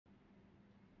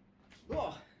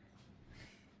Whoa.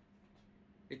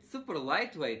 It's super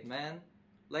lightweight, man.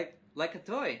 Like a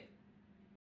toy.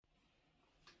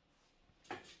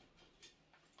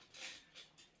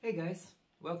 Hey guys,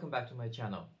 welcome back to my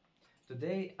channel.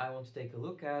 Today I want to take a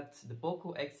look at the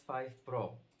Poco X5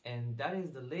 Pro, and that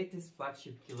is the latest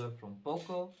flagship killer from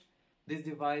Poco. This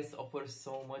device offers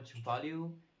so much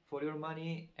value for your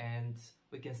money, and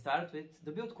we can start with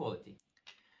the build quality.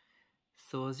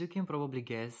 So as you can probably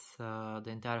guess, the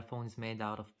entire phone is made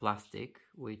out of plastic,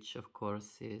 which of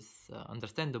course is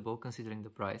understandable considering the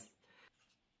price.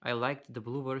 I liked the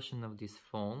blue version of this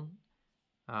phone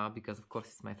because of course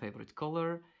it's my favorite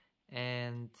color,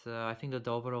 and I think that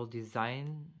the overall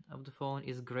design of the phone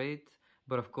is great,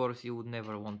 but of course you would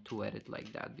never want to wear it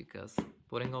like that because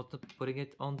putting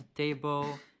it on the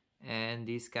table and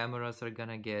these cameras are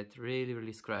gonna get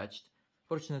really scratched.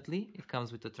 Fortunately, it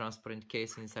comes with a transparent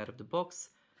case inside of the box,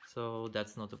 so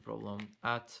that's not a problem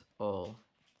at all.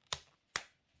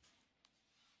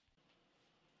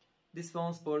 This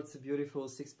phone sports a beautiful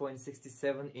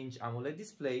 6.67-inch AMOLED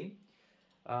display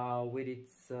with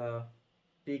its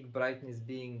peak brightness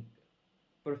being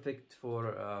perfect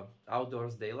for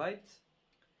outdoors daylight.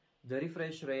 The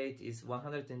refresh rate is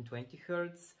 120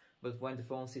 Hz, but when the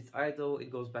phone sits idle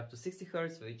it goes back to 60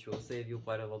 Hz, which will save you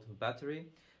quite a lot of battery,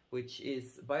 which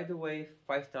is, by the way,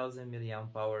 5000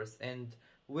 mAh and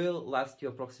will last you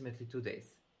approximately 2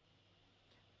 days.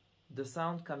 The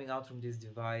sound coming out from this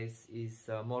device is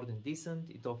more than decent.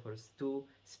 It offers two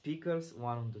speakers,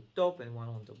 one on the top and one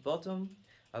on the bottom,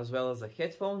 as well as a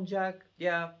headphone jack.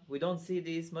 Yeah, we don't see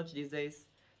this much these days,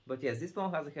 but yes, this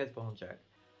phone has a headphone jack.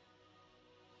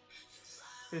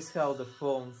 Here's how the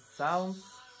phone sounds.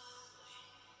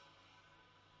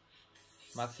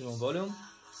 Maximum volume.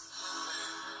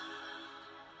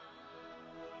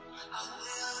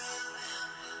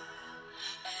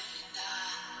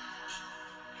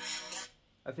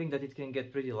 I think that it can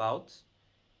get pretty loud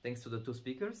thanks to the two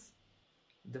speakers.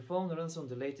 The phone runs on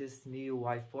the latest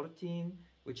MIUI 14,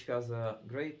 which has a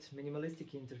great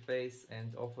minimalistic interface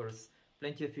and offers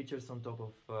plenty of features on top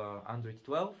of Android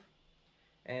 12.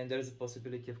 And there's a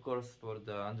possibility, of course, for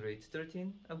the Android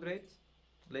 13 upgrade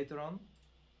later on.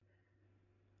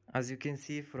 As you can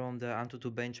see from the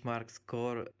Antutu benchmark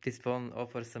score, this phone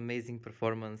offers amazing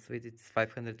performance with its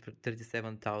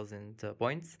 537,000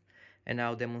 points, and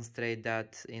I'll demonstrate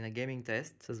that in a gaming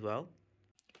test as well.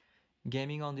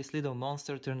 Gaming on this little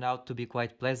monster turned out to be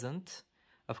quite pleasant.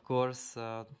 Of course,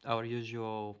 our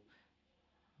usual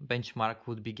benchmark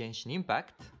would be Genshin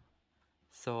Impact.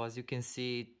 So as you can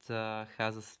see, it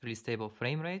has a pretty stable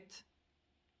frame rate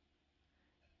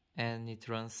and it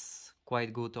runs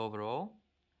quite good overall.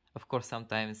 Of course,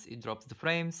 sometimes it drops the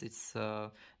frames. It's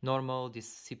normal.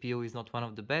 This CPU is not one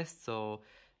of the best, so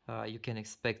you can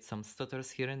expect some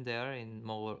stutters here and there in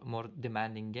more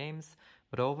demanding games.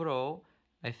 But overall,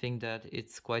 I think that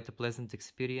it's quite a pleasant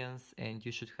experience and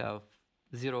you should have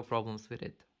zero problems with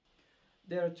it.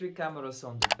 There are three cameras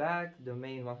on the back: the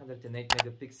main 108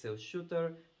 megapixel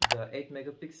shooter, the 8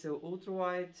 megapixel ultra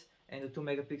wide, and the 2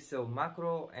 megapixel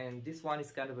macro. And this one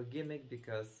is kind of a gimmick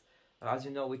because, as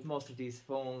you know, with most of these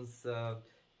phones,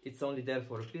 it's only there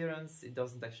for appearance. It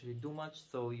doesn't actually do much,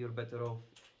 so you're better off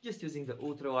just using the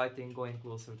ultra wide and going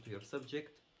closer to your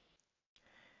subject.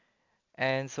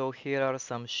 And so here are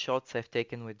some shots I've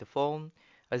taken with the phone.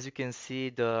 As you can see,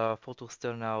 the photos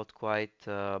turn out quite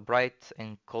bright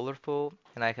and colorful,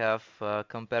 and I have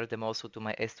compared them also to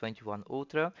my S21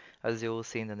 Ultra, as you will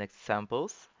see in the next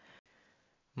samples.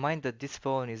 Mind that this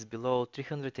phone is below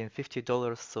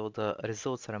 $350, so the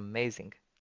results are amazing.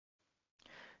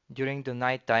 During the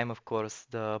night time, of course,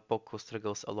 the Poco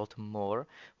struggles a lot more,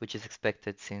 which is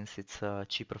expected since it's a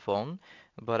cheaper phone,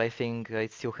 but I think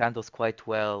it still handles quite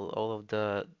well all of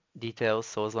the details,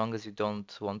 so as long as you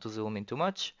don't want to zoom in too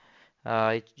much,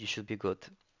 you should be good.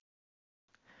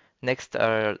 Next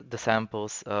are the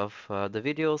samples of the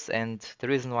videos, and the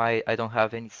reason why I don't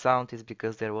have any sound is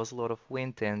because there was a lot of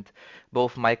wind and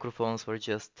both microphones were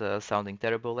just sounding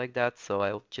terrible like that, so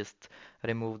I'll just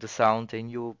remove the sound and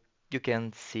you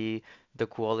can see the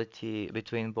quality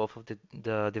between both of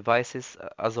the devices.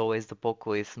 As always, the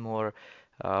Poco is more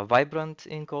vibrant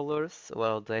in colors,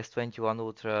 while the S21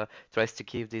 Ultra tries to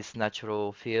keep this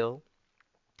natural feel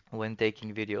when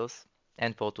taking videos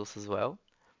and photos as well.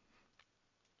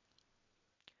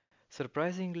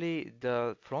 Surprisingly,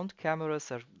 the front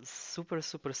cameras are super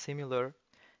similar,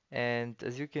 and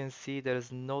as you can see,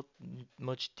 there's not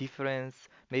much difference.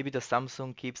 Maybe the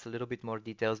Samsung keeps a little bit more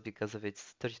details because of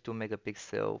its 32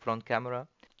 megapixel front camera.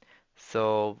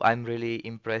 So I'm really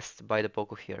impressed by the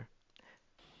Poco here.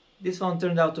 This one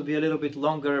turned out to be a little bit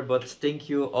longer, but thank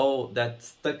you all that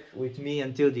stuck with me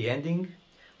until the ending.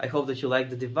 I hope that you like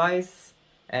the device,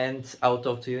 and I'll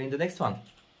talk to you in the next one.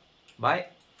 Bye!